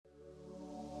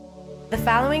The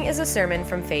following is a sermon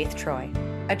from Faith Troy,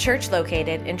 a church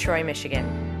located in Troy,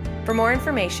 Michigan. For more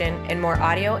information and more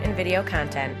audio and video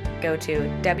content, go to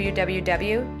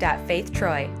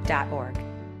www.faithtroy.org.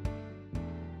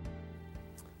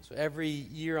 So every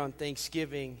year on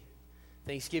Thanksgiving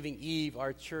Eve,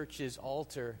 our church's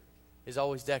altar is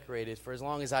always decorated for as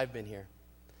long as I've been here.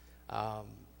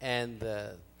 And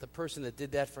the person that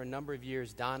did that for a number of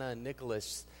years, Donna and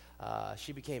Nicholas,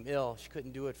 she became ill. She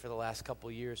couldn't do it for the last couple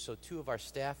of years, so two of our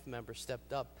staff members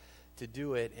stepped up to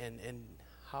do it, and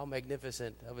how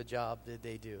magnificent of a job did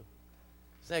they do?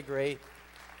 Isn't that great?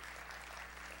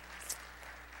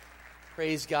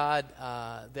 Praise God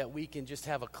that we can just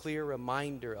have a clear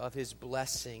reminder of His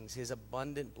blessings, His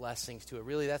abundant blessings to it.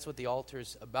 Really, that's what the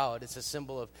altar's about. It's a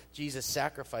symbol of Jesus'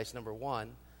 sacrifice, number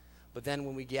one. But then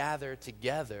when we gather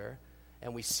together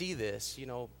and we see this,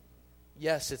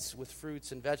 yes, it's with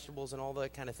fruits and vegetables and all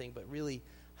that kind of thing, but really,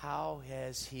 how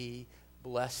has He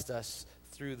blessed us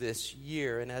through this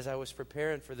year? And as I was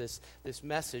preparing for this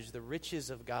message, the riches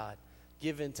of God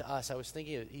given to us, I was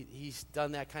thinking He's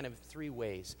done that kind of three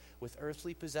ways: with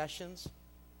earthly possessions,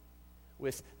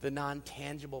 with the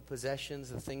non-tangible possessions,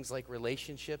 the things like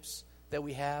relationships that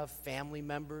we have, family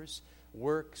members,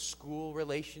 work, school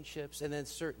relationships, and then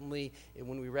certainly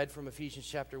when we read from Ephesians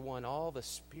chapter 1, all the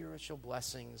spiritual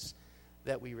blessings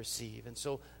that we receive. And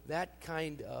so that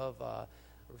kind of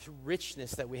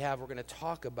richness that we have, we're going to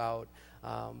talk about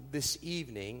this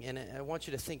evening. And I want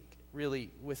you to think really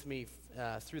with me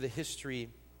through the history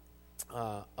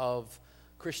of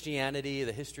Christianity,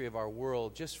 the history of our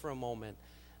world, just for a moment.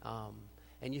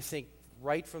 And you think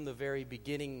right from the very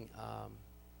beginning,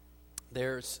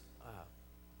 there's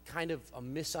kind of a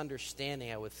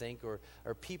misunderstanding, I would think, or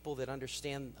people that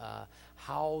understand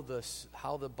how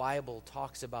the Bible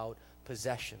talks about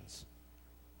possessions,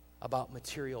 about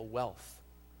material wealth.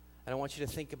 And I want you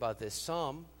to think about this.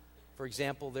 Some, for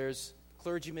example, there's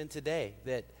clergymen today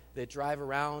that drive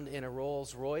around in a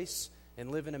Rolls Royce and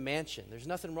live in a mansion. There's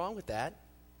nothing wrong with that.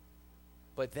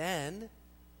 But then,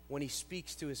 when he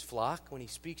speaks to his flock, when he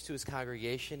speaks to his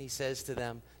congregation, he says to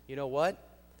them, you know what?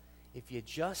 If you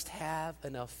just have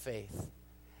enough faith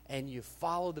and you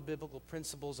follow the biblical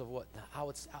principles of how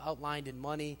it's outlined in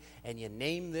money, and you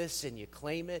name this and you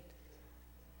claim it,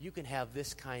 you can have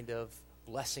this kind of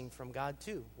blessing from God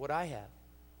too, what I have.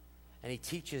 And he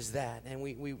teaches that, and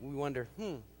we wonder,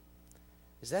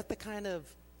 is that the kind of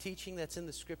teaching that's in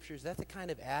the Scriptures? Is that the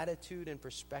kind of attitude and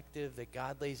perspective that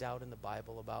God lays out in the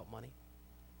Bible about money?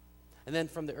 And then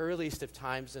from the earliest of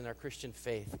times in our Christian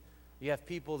faith, you have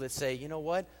people that say, you know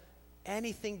what?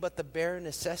 Anything but the bare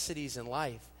necessities in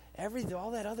life, all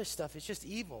that other stuff is just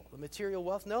evil. The material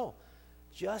wealth, no.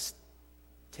 Just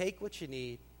take what you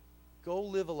need, go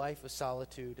live a life of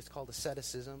solitude. It's called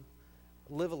asceticism.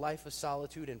 Live a life of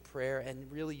solitude and prayer,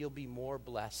 and really you'll be more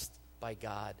blessed by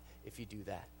God if you do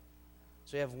that.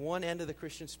 So you have one end of the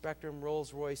Christian spectrum,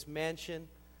 Rolls Royce mansion.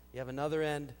 You have another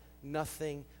end,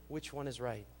 nothing. Which one is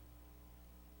right?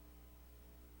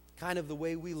 Kind of the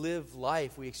way we live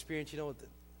life, we experience,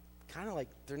 kind of like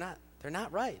they're not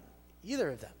right, either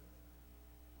of them.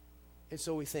 And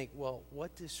so we think, well,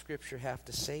 what does Scripture have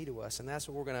to say to us? And that's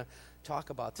what we're going to talk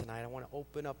about tonight. I want to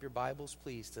open up your Bibles,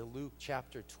 please, to Luke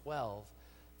chapter 12,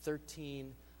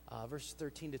 verses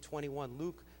 13 to 21.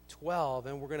 Luke 12,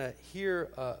 and we're going to hear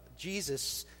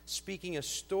Jesus speaking a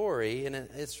story, and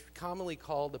it's commonly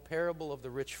called the parable of the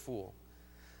rich fool.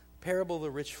 Parable of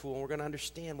the rich fool, and we're going to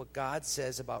understand what God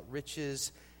says about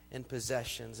riches and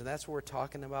possessions. And that's what we're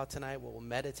talking about tonight. What we'll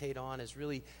meditate on is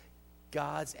really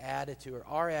God's attitude, or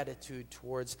our attitude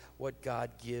towards what God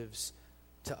gives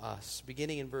to us.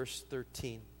 Beginning in verse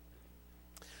 13.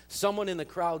 Someone in the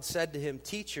crowd said to him,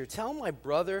 "Teacher, tell my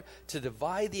brother to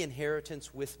divide the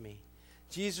inheritance with me."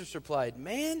 Jesus replied,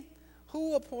 "Man,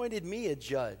 who appointed me a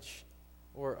judge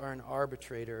or an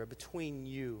arbitrator between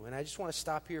you?" And I just want to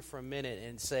stop here for a minute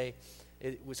and say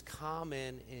it was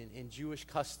common in Jewish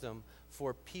custom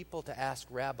for people to ask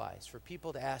rabbis, for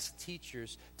people to ask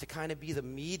teachers to kind of be the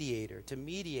mediator, to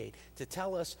mediate, to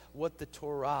tell us what the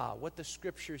Torah, what the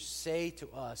Scriptures say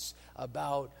to us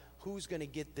about who's going to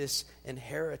get this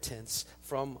inheritance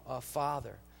from a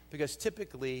father. Because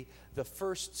typically the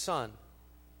first son,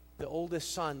 the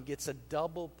oldest son, gets a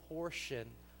double portion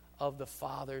of the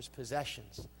father's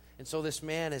possessions. And so this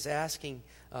man is asking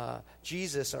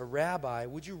Jesus, a rabbi,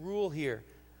 would you rule here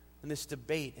in this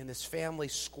debate, in this family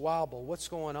squabble? What's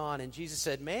going on? And Jesus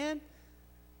said, man,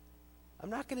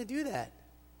 I'm not going to do that.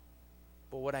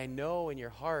 But what I know in your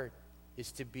heart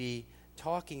is to be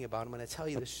talking about. I'm going to tell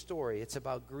you the story. It's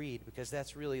about greed, because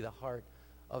that's really the heart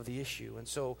of the issue. And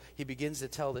so he begins to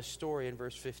tell this story in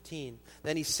verse 15.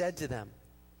 Then he said to them,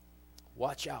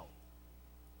 "Watch out.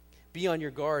 Be on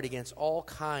your guard against all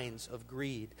kinds of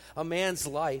greed. A man's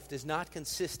life does not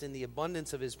consist in the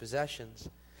abundance of his possessions."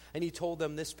 And he told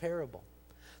them this parable.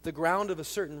 The ground of a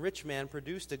certain rich man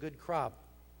produced a good crop.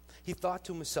 He thought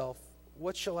to himself,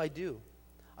 "What shall I do?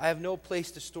 I have no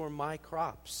place to store my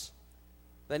crops."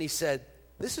 Then he said,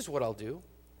 "This is what I'll do.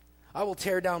 I will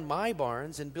tear down my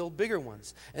barns and build bigger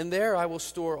ones, and there I will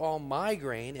store all my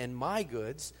grain and my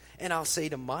goods, and I'll say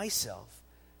to myself,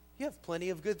 you have plenty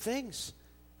of good things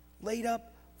laid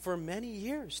up for many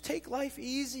years. Take life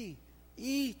easy,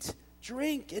 eat,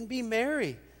 drink, and be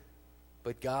merry."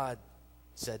 But God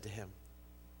said to him,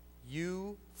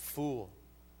 "You fool."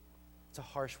 It's a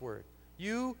harsh word.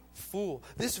 "You fool.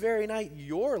 This very night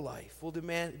your life will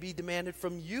be demanded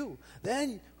from you.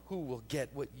 Then who will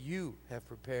get what you have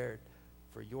prepared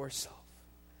for yourself?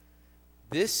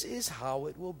 This is how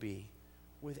it will be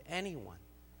with anyone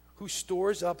who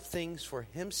stores up things for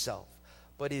himself,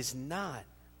 but is not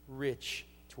rich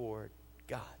toward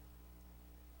God."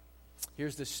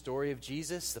 Here's the story of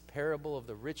Jesus, the parable of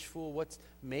the rich fool. What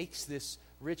makes this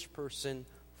rich person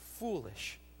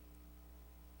foolish?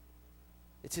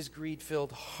 It's his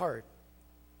greed-filled heart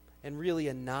and really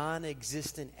a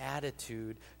non-existent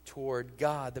attitude toward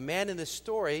God. The man in this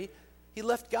story, he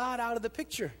left God out of the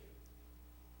picture.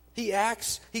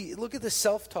 Look at the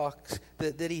self-talk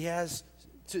that he has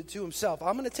to himself.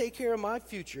 "I'm going to take care of my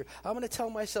future. I'm going to tell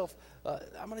myself,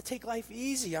 I'm going to take life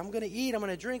easy. I'm going to eat. I'm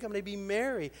going to drink. I'm going to be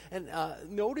merry." And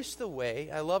notice the way,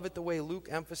 I love it the way Luke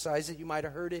emphasized it. You might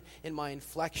have heard it in my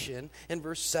inflection. In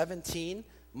verse 17,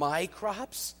 my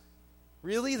crops.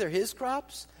 Really? They're his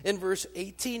crops? In verse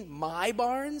 18, my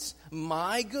barns,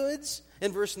 my goods.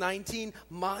 In verse 19,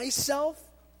 myself.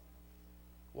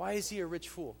 Why is he a rich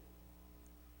fool?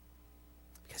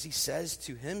 Because he says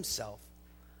to himself,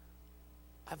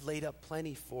 "I've laid up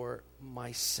plenty for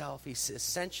myself." He's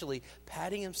essentially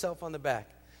patting himself on the back.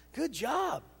 "Good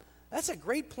job. That's a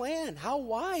great plan. How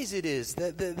wise it is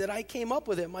that I came up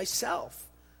with it myself."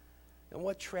 And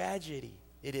what tragedy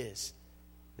it is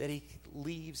that he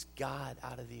leaves God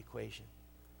out of the equation.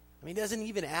 I mean, he doesn't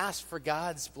even ask for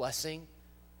God's blessing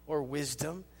or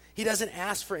wisdom. He doesn't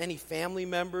ask for any family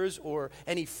members or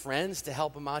any friends to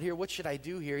help him out here. What should I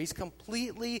do here? He's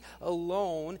completely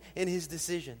alone in his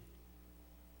decision.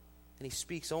 And he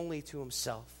speaks only to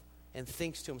himself and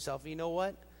thinks to himself. And you know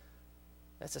what?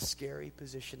 That's a scary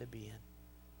position to be in.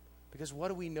 Because what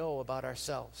do we know about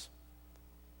ourselves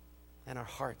and our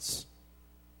hearts?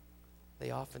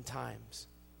 They oftentimes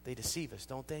deceive us,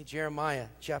 don't they? Jeremiah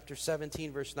chapter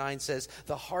 17 verse 9 says,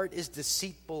 "The heart is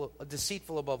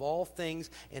deceitful above all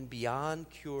things and beyond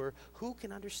cure. Who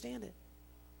can understand it?"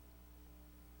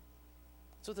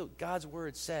 That's what God's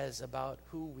word says about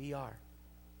who we are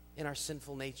in our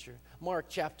sinful nature. Mark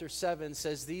chapter 7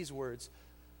 says these words,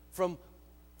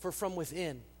 For from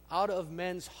within, out of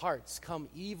men's hearts come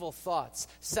evil thoughts,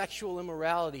 sexual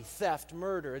immorality, theft,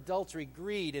 murder, adultery,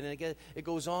 greed," and it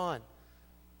goes on.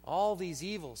 All these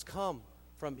evils come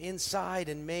from inside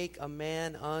and make a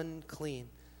man unclean.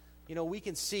 You know, we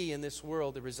can see in this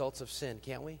world the results of sin,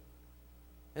 can't we?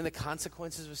 And the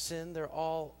consequences of sin, they're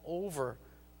all over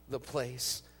the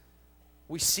place.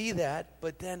 We see that,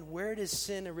 but then where does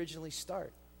sin originally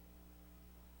start?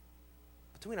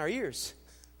 Between our ears.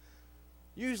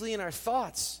 Usually in our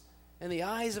thoughts and the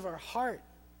eyes of our heart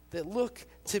that look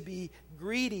to be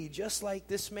greedy, just like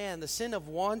this man, the sin of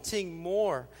wanting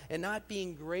more and not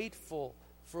being grateful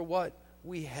for what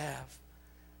we have.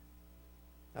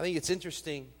 I think it's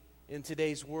interesting in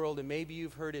today's world, and maybe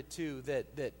you've heard it too,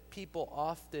 that people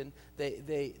often,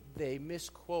 they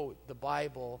misquote the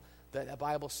Bible, that a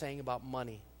Bible saying about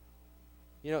money.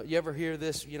 You know, you ever hear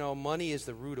this, money is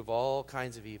the root of all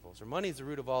kinds of evils, or money is the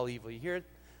root of all evil. You hear it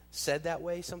said that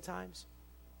way sometimes?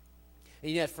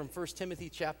 And yet from 1 Timothy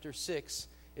chapter 6,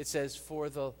 it says, "For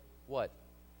the," what?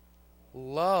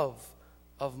 "Love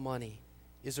of money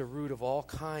is a root of all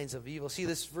kinds of evil." See,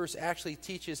 this verse actually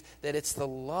teaches that it's the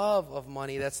love of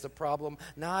money that's the problem,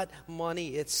 not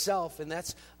money itself. And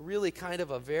that's really kind of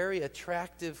a very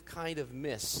attractive kind of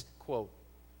misquote.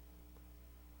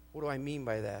 What do I mean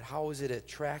by that? How is it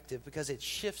attractive? Because it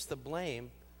shifts the blame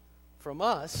from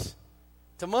us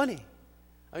to money.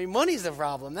 I mean, money's the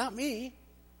problem, not me.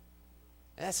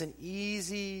 That's an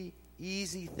easy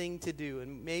thing to do.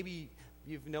 And maybe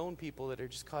you've known people that are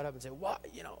just caught up and say, "Well,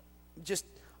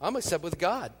 I'm upset with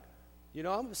God.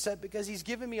 I'm upset because he's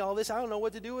given me all this. I don't know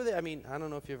what to do with it." I mean, I don't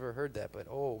know if you've ever heard that, but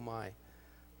oh my.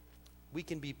 We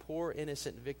can be poor,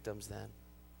 innocent victims then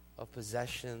of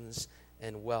possessions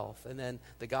and wealth. And then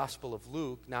the Gospel of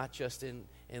Luke, not just in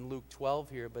Luke 12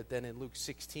 here, but then in Luke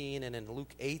 16 and in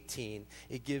Luke 18,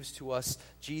 it gives to us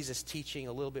Jesus teaching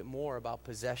a little bit more about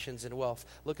possessions and wealth.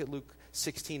 Look at Luke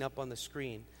 16 up on the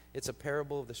screen. It's a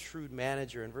parable of the shrewd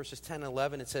manager. In verses 10 and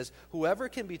 11, it says, "Whoever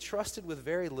can be trusted with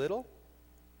very little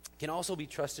can also be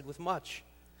trusted with much.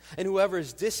 And whoever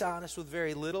is dishonest with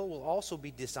very little will also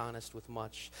be dishonest with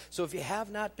much. So if you have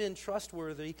not been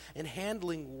trustworthy in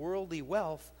handling worldly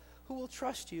wealth, who will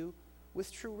trust you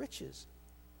with true riches?"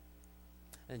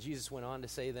 And Jesus went on to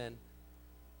say then,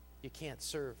 you can't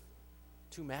serve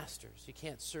two masters. You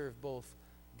can't serve both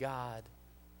God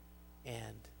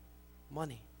and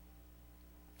money.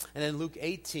 And in Luke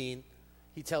 18,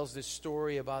 he tells this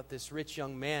story about this rich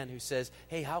young man who says,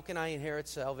 hey, how can I inherit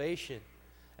salvation?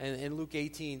 And in Luke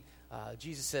 18,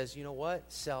 Jesus says, you know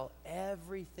what? Sell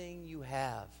everything you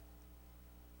have.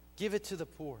 Give it to the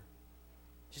poor.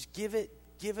 Just give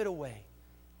it away.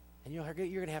 And you're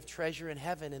going to have treasure in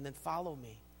heaven, and then follow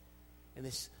me. And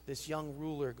this young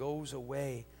ruler goes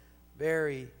away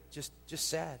very just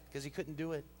sad because he couldn't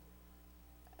do it.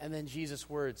 And then Jesus'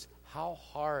 words, how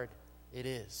hard it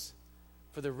is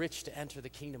for the rich to enter the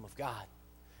kingdom of God.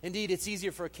 Indeed, it's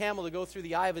easier for a camel to go through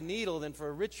the eye of a needle than for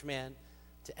a rich man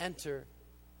to enter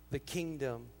the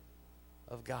kingdom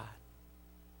of God.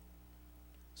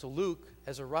 So Luke,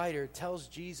 as a writer, tells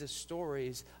Jesus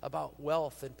stories about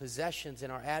wealth and possessions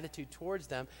and our attitude towards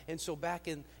them. And so back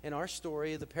in our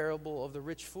story, the parable of the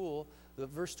rich fool,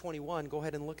 verse 21, go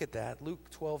ahead and look at that. Luke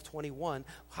 12:21.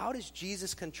 How does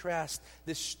Jesus contrast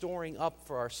this storing up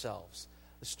for ourselves,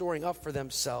 the storing up for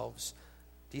themselves?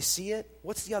 Do you see it?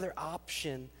 What's the other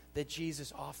option that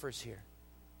Jesus offers here?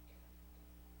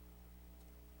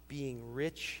 Being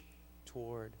rich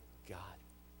toward God.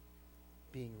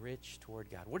 Being rich toward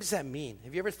God. What does that mean?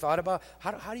 Have you ever thought about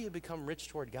how do you become rich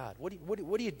toward God? What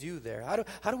do you do there?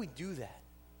 How do we do that?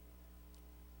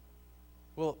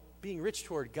 Well, being rich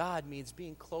toward God means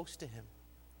being close to Him.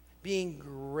 Being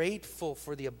grateful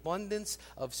for the abundance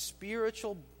of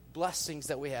spiritual blessings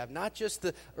that we have. Not just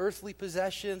the earthly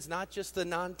possessions, not just the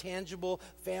non-tangible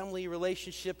family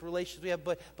relations we have,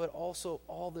 but also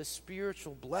all the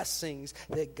spiritual blessings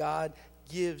that God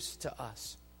gives to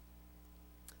us.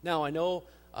 Now, I know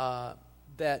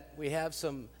that we have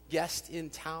some guests in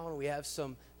town. We have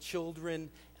some children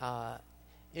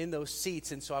in those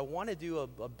seats, and so I want to do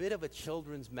a bit of a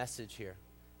children's message here.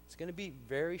 It's going to be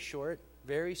very short,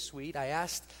 very sweet. I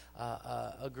asked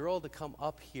a girl to come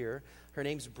up here. Her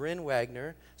name's Bryn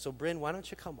Wagner. So, Bryn, why don't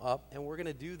you come up, and we're going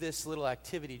to do this little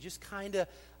activity, just kind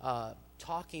of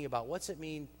talking about what's it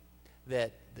mean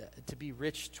that to be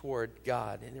rich toward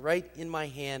God. And right in my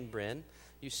hand, Bryn,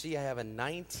 you see I have a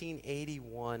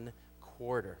 1981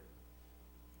 quarter.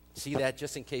 See that,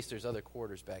 just in case there's other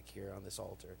quarters back here on this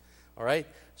altar. All right?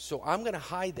 So I'm going to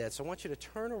hide that. So I want you to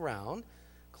turn around,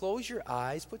 close your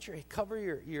eyes, cover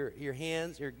your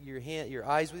hands, your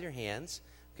eyes with your hands,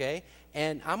 okay?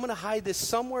 And I'm going to hide this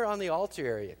somewhere on the altar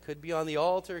area. Could be on the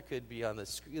altar, could be on the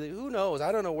screen. Who knows?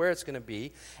 I don't know where it's going to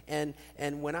be. And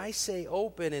when I say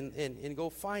open and go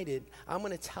find it, I'm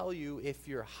going to tell you if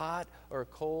you're hot or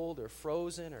cold or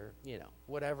frozen or,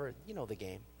 whatever. You know the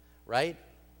game, right?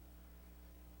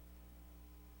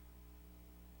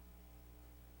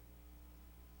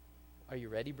 Are you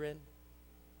ready, Bryn?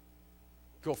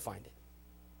 Go find it.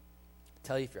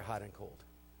 Tell you if you're hot and cold.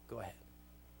 Go ahead.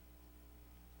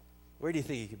 Where do you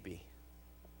think you could be?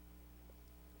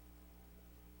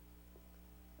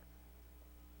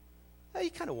 Oh,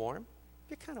 you're kind of warm.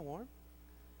 You're kind of warm.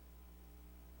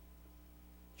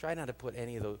 Try not to pull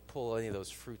any of those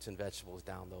fruits and vegetables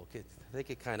down, though. They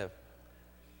could kind of.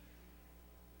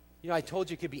 I told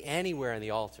you it could be anywhere on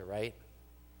the altar, right?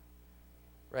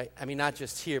 Right? I mean, not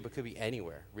just here, but could be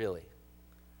anywhere, really.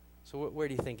 So where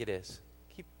do you think it is?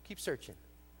 Keep searching.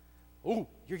 Ooh,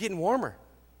 you're getting warmer.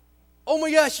 Oh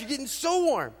my gosh, you're getting so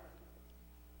warm.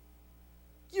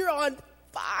 You're on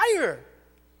fire.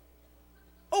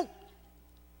 Oh.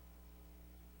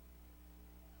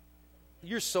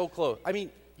 You're so close. I mean,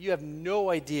 you have no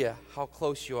idea how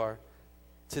close you are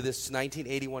to this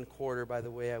 1981 quarter. By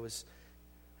the way, I was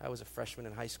a freshman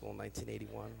in high school in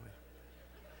 1981.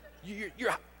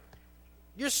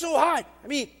 You're so hot. I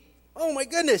mean, oh my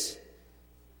goodness.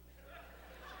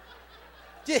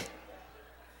 Yeah.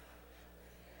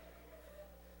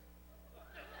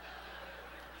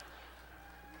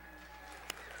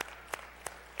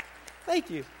 Thank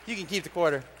you. You can keep the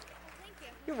quarter. Thank you.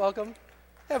 You're welcome.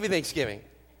 Happy Thanksgiving.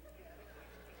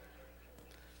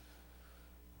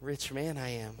 Rich man I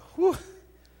am. Whew.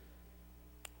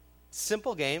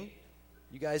 Simple game.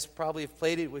 You guys probably have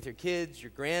played it with your kids,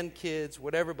 your grandkids,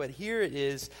 whatever, but here it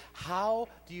is. How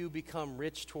do you become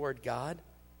rich toward God?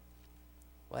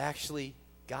 Well, actually,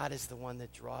 God is the one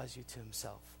that draws you to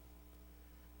himself.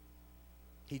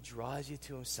 He draws you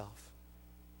to himself.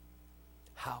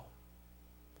 How?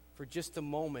 For just a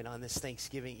moment on this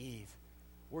Thanksgiving Eve,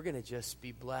 we're going to just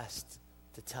be blessed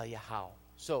to tell you how.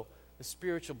 So, the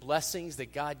spiritual blessings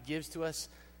that God gives to us,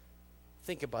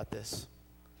 think about this.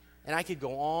 And I could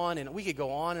go on, and we could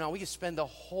go on and on. We could spend the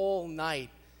whole night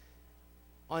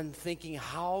on thinking,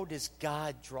 how does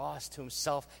God draw us to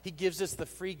himself? He gives us the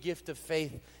free gift of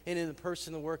faith. And in the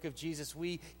person and work of Jesus,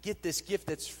 we get this gift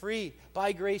that's free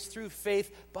by grace through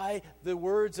faith, by the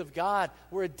words of God.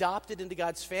 We're adopted into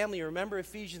God's family. Remember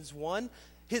Ephesians 1?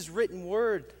 His written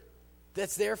word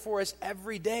that's there for us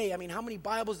every day. I mean, how many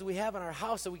Bibles do we have in our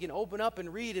house that we can open up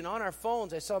and read, and on our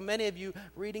phones? I saw many of you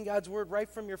reading God's word right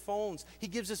from your phones. He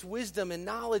gives us wisdom and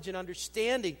knowledge and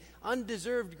understanding,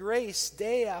 undeserved grace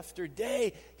day after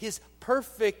day. His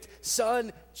perfect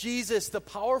Son, Jesus, the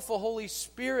powerful Holy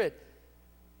Spirit,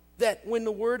 that when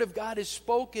the word of God is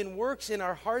spoken, works in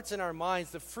our hearts and our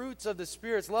minds, the fruits of the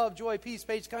Spirit's love, joy, peace,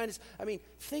 patience, kindness. I mean,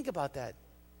 think about that.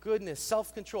 Goodness,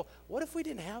 self-control. What if we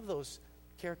didn't have those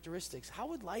characteristics? How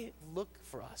would life look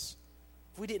for us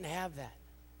if we didn't have that?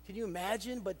 Can you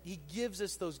imagine? But he gives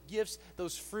us those gifts,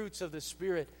 those fruits of the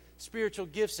Spirit, spiritual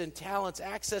gifts and talents,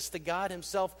 access to God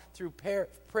himself through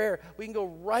prayer. We can go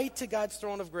right to God's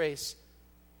throne of grace.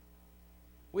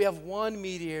 We have one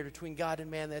mediator between God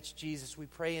and man, that's Jesus. We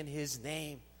pray in his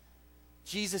name.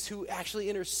 Jesus, who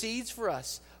actually intercedes for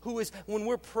us, who is, when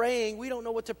we're praying, we don't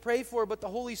know what to pray for, but the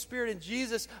Holy Spirit and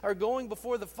Jesus are going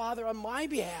before the Father on my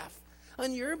behalf,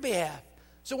 on your behalf.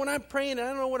 So when I'm praying, and I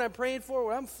don't know what I'm praying for,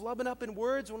 when I'm flubbing up in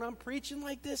words, when I'm preaching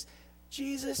like this,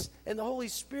 Jesus and the Holy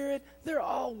Spirit, they're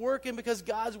all working because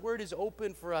God's word is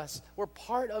open for us. We're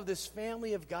part of this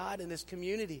family of God and this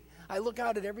community. I look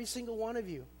out at every single one of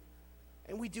you,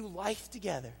 and we do life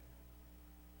together.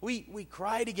 We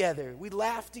cry together. We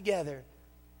laugh together.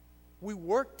 We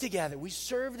work together. We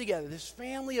serve together. This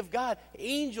family of God,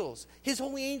 angels, his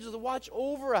holy angels to watch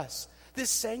over us. This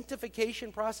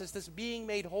sanctification process, this being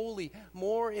made holy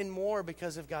more and more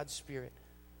because of God's Spirit.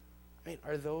 I mean,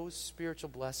 are those spiritual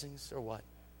blessings or what?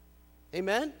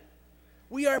 Amen?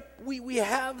 We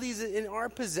have these in our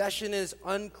possession, is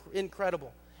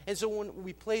incredible. And so when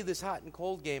we play this hot and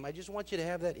cold game, I just want you to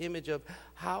have that image of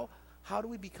how do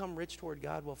we become rich toward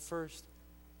God? Well, first,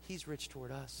 he's rich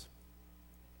toward us.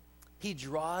 He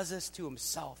draws us to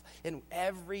himself. And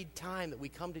every time that we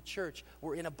come to church,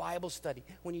 we're in a Bible study,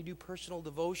 when you do personal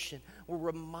devotion, we're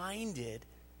reminded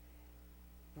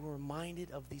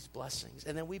of these blessings.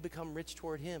 And then we become rich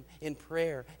toward him in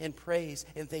prayer and praise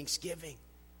and thanksgiving.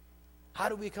 How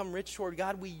do we become rich toward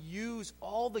God? We use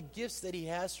all the gifts that he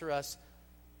has for us,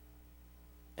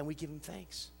 and we give him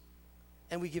thanks.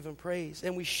 And we give him praise.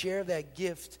 And we share that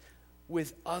gift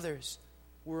with others.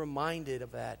 We're reminded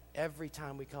of that every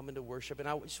time we come into worship. And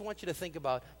I just want you to think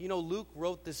about, Luke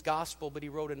wrote this gospel, but he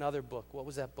wrote another book. What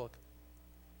was that book?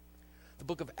 The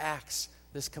book of Acts,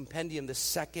 this compendium, the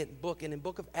second book. And in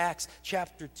book of Acts,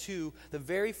 chapter 2, the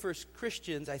very first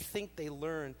Christians, I think they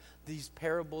learned these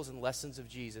parables and lessons of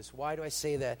Jesus. Why do I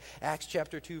say that? Acts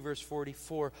chapter 2, verse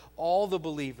 44, all the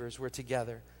believers were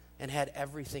together and had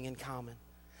everything in common.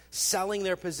 Selling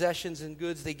their possessions and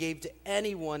goods they gave to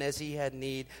anyone as he had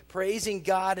need, praising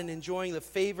God and enjoying the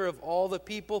favor of all the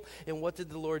people. And what did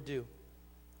the Lord do?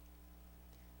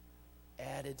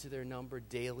 Added to their number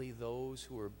daily those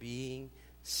who were being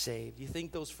saved. Do you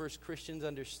think those first Christians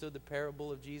understood the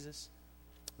parable of Jesus?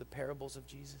 The parables of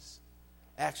Jesus?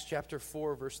 Acts chapter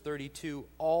 4, verse 32,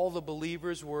 all the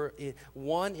believers were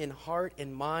one in heart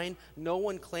and mind. No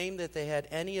one claimed that they had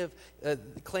any of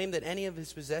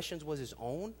his possessions was his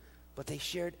own, but they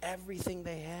shared everything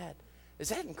they had. Is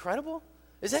that incredible?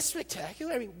 Is that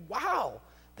spectacular? I mean, wow.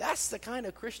 That's the kind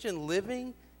of Christian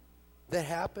living that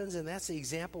happens, and that's the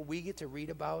example we get to read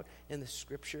about in the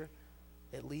Scripture.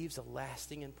 It leaves a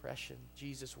lasting impression,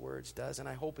 Jesus' words does, and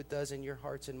I hope it does in your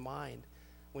hearts and mind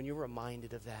when you're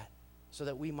reminded of that, so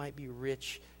that we might be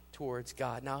rich towards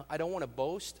God. Now, I don't want to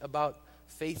boast about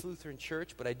Faith Lutheran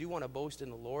Church, but I do want to boast in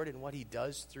the Lord and what he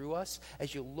does through us.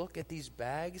 As you look at these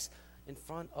bags in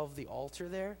front of the altar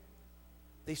there,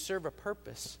 they serve a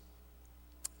purpose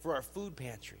for our food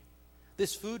pantry.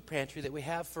 This food pantry that we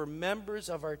have for members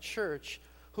of our church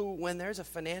who, when there's a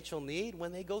financial need,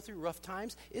 when they go through rough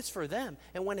times, it's for them.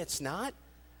 And when it's not,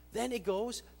 then it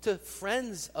goes to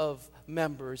friends of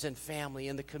members and family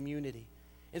in the community.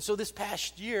 And so this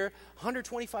past year,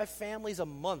 125 families a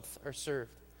month are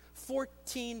served.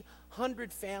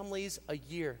 1,400 families a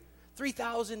year.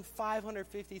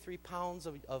 3,553 pounds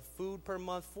of food per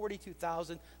month,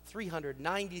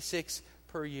 42,396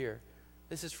 per year.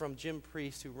 This is from Jim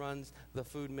Priest, who runs the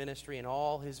food ministry, and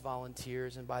all his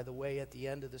volunteers. And by the way, at the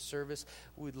end of the service,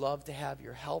 we'd love to have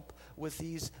your help with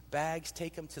these bags.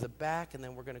 Take them to the back, and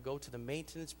then we're going to go to the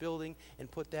maintenance building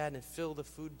and put that and fill the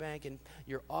food bank. And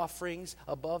your offerings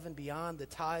above and beyond the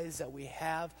tithes that we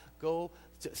have go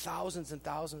to thousands and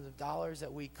thousands of dollars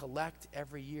that we collect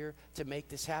every year to make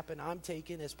this happen. I'm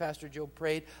taking, as Pastor Joe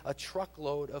prayed, a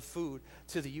truckload of food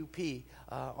to the UP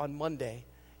on Monday.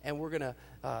 And we're going to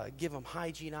give them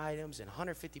hygiene items and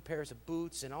 150 pairs of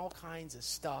boots and all kinds of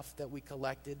stuff that we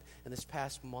collected in this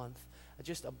past month.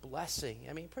 Just a blessing.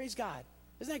 I mean, praise God.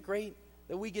 Isn't that great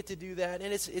that we get to do that?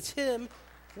 And it's Him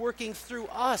working through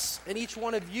us and each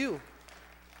one of you.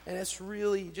 And it's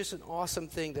really just an awesome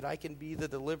thing that I can be the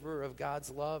deliverer of God's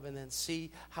love and then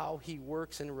see how He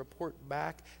works and report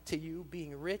back to you,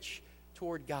 being rich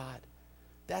toward God.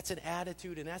 That's an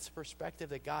attitude and that's a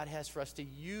perspective that God has for us to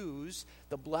use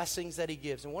the blessings that He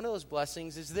gives. And one of those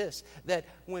blessings is this, that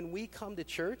when we come to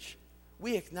church,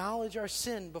 we acknowledge our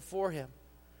sin before Him.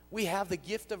 We have the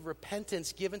gift of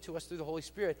repentance given to us through the Holy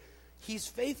Spirit. He's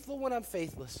faithful when I'm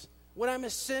faithless. When I'm a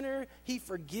sinner, He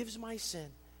forgives my sin.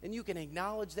 And you can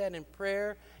acknowledge that in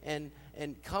prayer and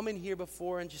come in here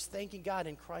before and just thanking God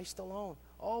in Christ alone.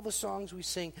 All the songs we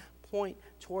sing point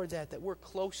toward that we're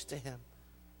close to Him.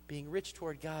 Being rich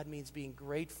toward God means being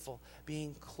grateful,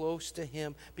 being close to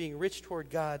Him, being rich toward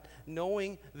God,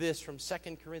 knowing this from 2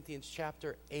 Corinthians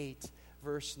chapter 8,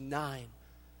 verse 9.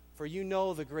 For you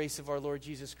know the grace of our Lord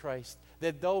Jesus Christ,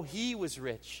 that though He was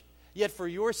rich, yet for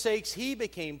your sakes He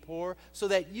became poor, so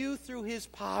that you through His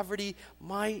poverty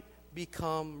might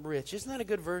become rich. Isn't that a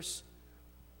good verse?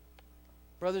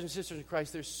 Brothers and sisters in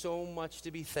Christ, there's so much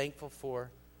to be thankful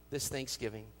for this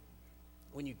Thanksgiving.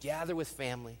 When you gather with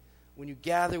family, when you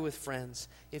gather with friends,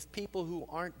 if people who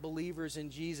aren't believers in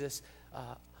Jesus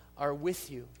are with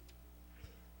you,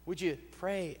 would you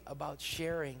pray about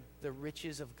sharing the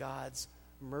riches of God's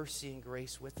mercy and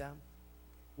grace with them?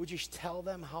 Would you tell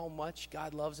them how much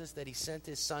God loves us, that He sent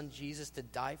His Son Jesus to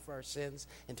die for our sins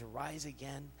and to rise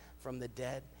again from the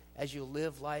dead as you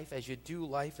live life, as you do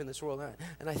life in this world?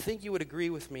 And I think you would agree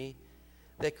with me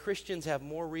that Christians have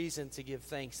more reason to give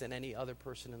thanks than any other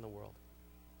person in the world.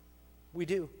 We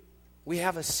do. We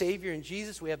have a Savior in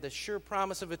Jesus. We have the sure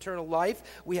promise of eternal life.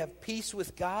 We have peace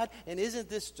with God. And isn't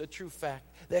this a true fact?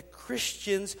 That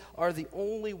Christians are the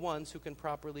only ones who can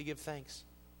properly give thanks.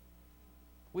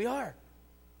 We are.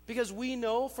 Because we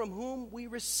know from whom we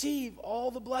receive all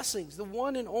the blessings. The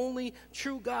one and only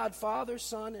true God, Father,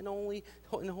 Son, and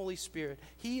Holy Spirit.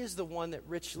 He is the one that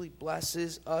richly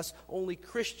blesses us. Only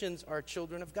Christians are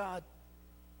children of God.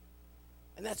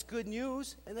 And that's good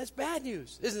news, and that's bad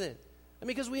news, isn't it? I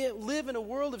mean, because we live in a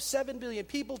world of 7 billion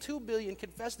people, 2 billion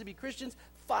confess to be Christians,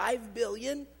 5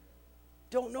 billion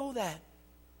don't know that.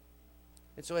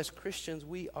 And so as Christians,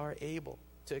 we are able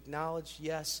to acknowledge,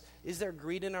 yes, is there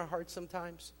greed in our hearts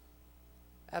sometimes?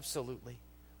 Absolutely.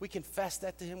 We confess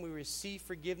that to Him, we receive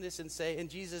forgiveness and say, and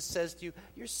Jesus says to you,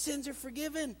 your sins are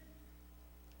forgiven.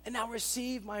 And now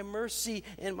receive my mercy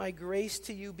and my grace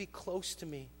to you. Be close to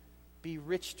me. Be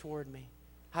rich toward me.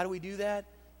 How do we do that?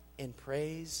 In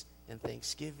praise and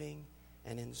thanksgiving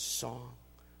and in song.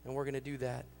 And we're going to do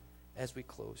that as we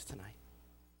close tonight.